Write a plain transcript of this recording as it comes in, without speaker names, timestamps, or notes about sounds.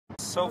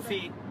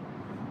Sophie.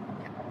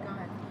 Yeah, go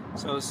ahead.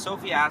 So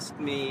Sophie asked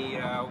me,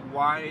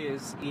 why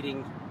is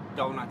eating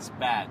donuts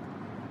bad,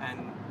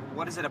 and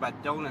what is it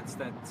about donuts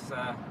that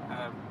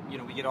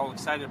we get all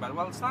excited about?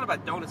 Well, it's not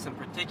about donuts in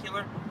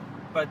particular,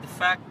 but the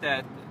fact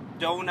that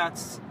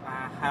donuts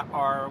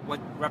are what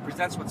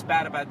represents what's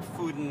bad about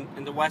food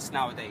in the West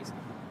nowadays.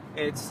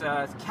 It's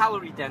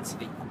calorie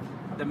density.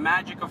 The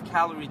magic of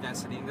calorie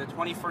density. In the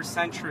 21st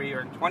century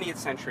or 20th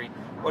century,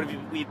 what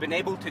we've been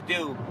able to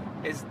do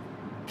is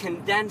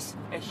condense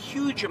a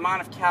huge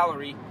amount of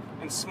calorie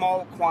in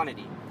small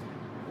quantity,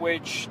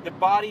 which the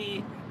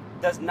body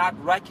does not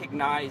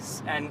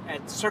recognize, and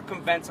it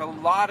circumvents a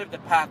lot of the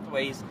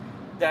pathways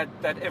that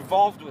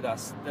evolved with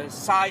us. The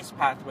size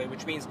pathway,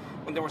 which means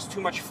when there was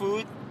too much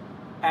food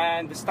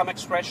and the stomach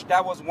stretched,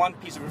 that was one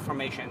piece of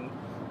information.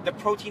 The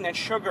protein and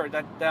sugar,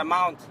 that the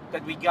amount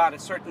that we got, a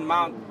certain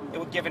amount, it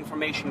would give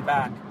information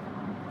back.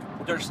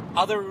 There's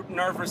other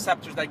nerve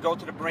receptors that go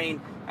to the brain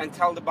and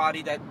tell the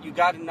body that you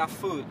got enough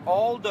food.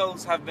 All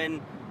those have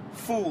been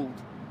fooled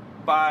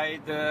by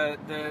the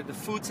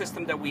food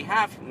system that we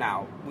have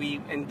now.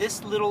 In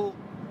this little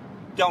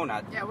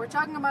donut. Yeah, we're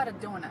talking about a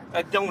donut.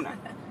 A donut.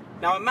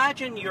 Now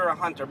imagine you're a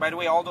hunter. By the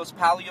way, all those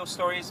paleo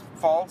stories,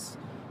 false.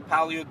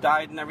 Paleo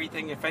died and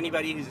everything. If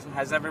anybody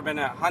has ever been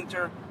a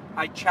hunter,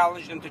 I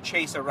challenge them to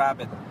chase a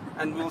rabbit,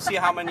 and we'll see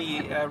how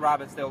many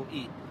rabbits they'll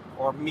eat,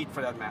 or meat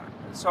for that matter.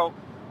 So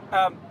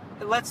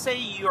let's say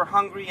you're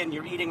hungry and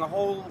you're eating a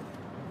whole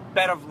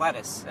bed of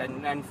lettuce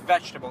and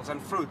vegetables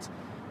and fruits.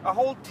 A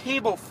whole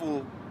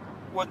tableful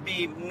would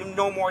be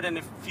no more than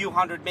a few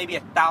hundred, maybe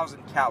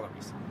 1,000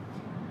 calories.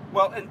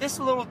 Well, in this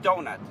little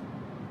donut,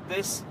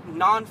 this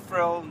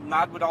non-frill,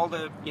 not with all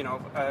the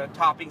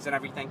toppings and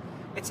everything,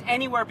 it's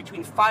anywhere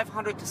between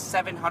 500 to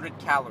 700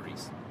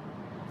 calories.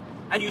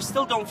 And you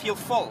still don't feel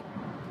full.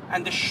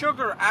 And the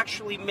sugar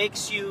actually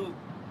makes you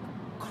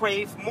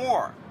crave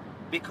more,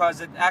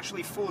 because it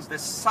actually fools.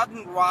 This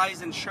sudden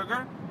rise in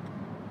sugar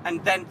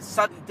and then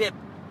sudden dip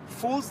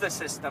fools the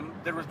system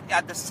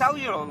at the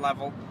cellular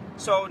level.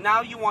 So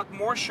now you want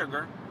more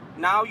sugar,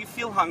 now you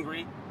feel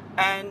hungry,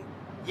 and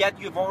yet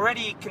you've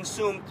already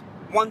consumed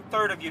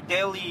 1/3 of your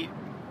daily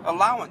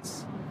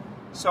allowance.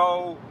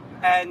 So,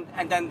 and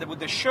then with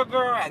the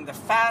sugar and the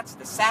fats,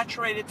 the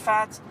saturated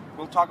fats,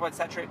 we'll talk about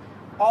saturated,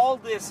 all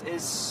this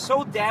is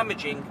so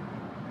damaging,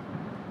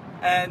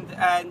 and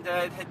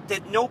it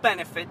did no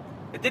benefit.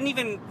 It didn't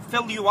even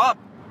fill you up,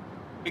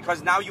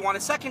 because now you want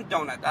a second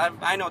donut.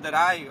 I know that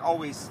I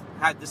always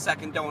had the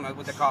second donut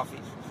with the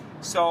coffee.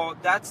 So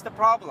that's the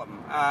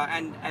problem,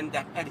 and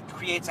it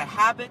creates a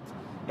habit,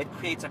 it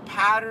creates a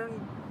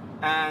pattern,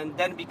 and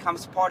then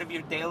becomes part of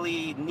your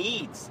daily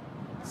needs.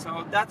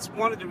 So that's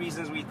one of the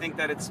reasons we think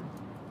that it's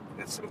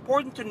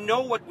important to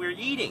know what we're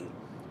eating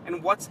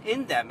and what's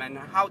in them and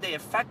how they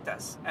affect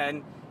us,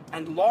 and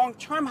long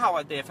term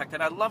how they affect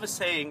it. I love a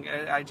saying.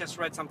 I just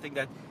read something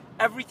that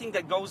everything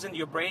that goes into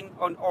your brain,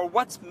 or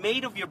what's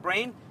made of your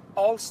brain,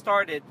 all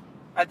started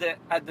at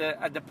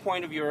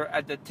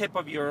the tip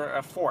of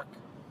your fork.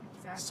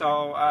 Exactly.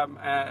 So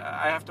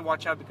I have to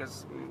watch out,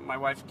 because my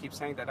wife keeps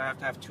saying that I have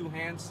to have two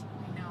hands.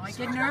 I know. I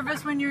get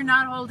nervous when you're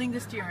not holding the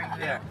steering wheel.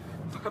 Yeah.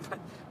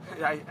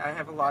 I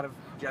have a lot of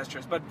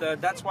gestures, but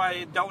that's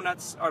why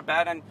donuts are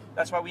bad, and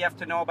that's why we have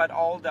to know about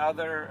all the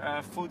other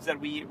foods that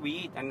we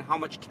eat and how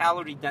much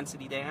calorie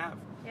density they have.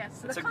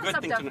 Yes, so it's the a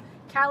good thing concept to know.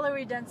 of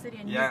calorie density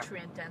and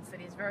nutrient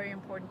density is very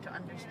important to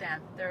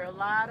understand. There are a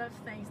lot of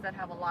things that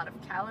have a lot of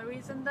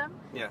calories in them,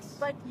 yes,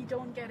 but you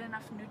don't get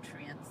enough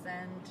nutrients,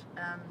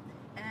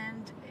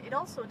 and it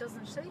also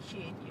doesn't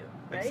satiate you,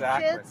 right,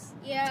 exactly. kids?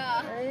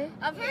 Yeah. Right?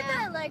 I've heard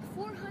that like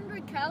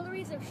 400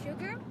 calories of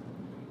sugar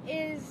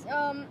is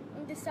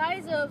the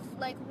size of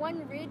like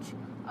one ridge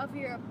of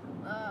your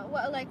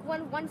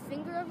one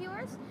finger of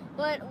yours,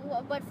 but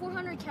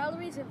 400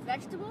 calories of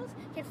vegetables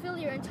can fill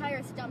your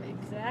entire stomach.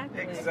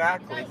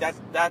 Exactly.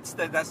 That's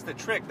the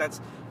trick.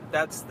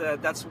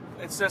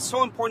 It's just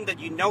so important that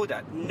you know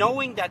that.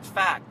 Knowing that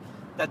fact,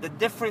 that the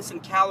difference in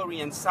calorie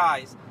and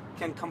size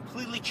can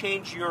completely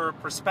change your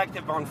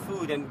perspective on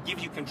food and give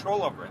you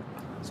control over it.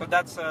 So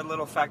that's a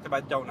little fact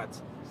about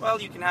donuts. Well,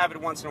 you can have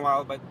it once in a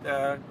while, but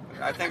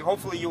I think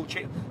hopefully you'll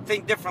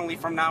think differently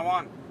from now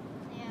on.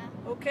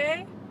 Yeah.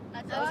 Okay.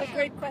 That was a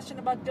great question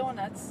about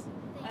donuts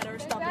at our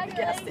stop at the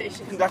gas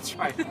station. That's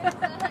right.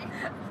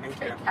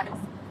 Thank you. Okay, guys.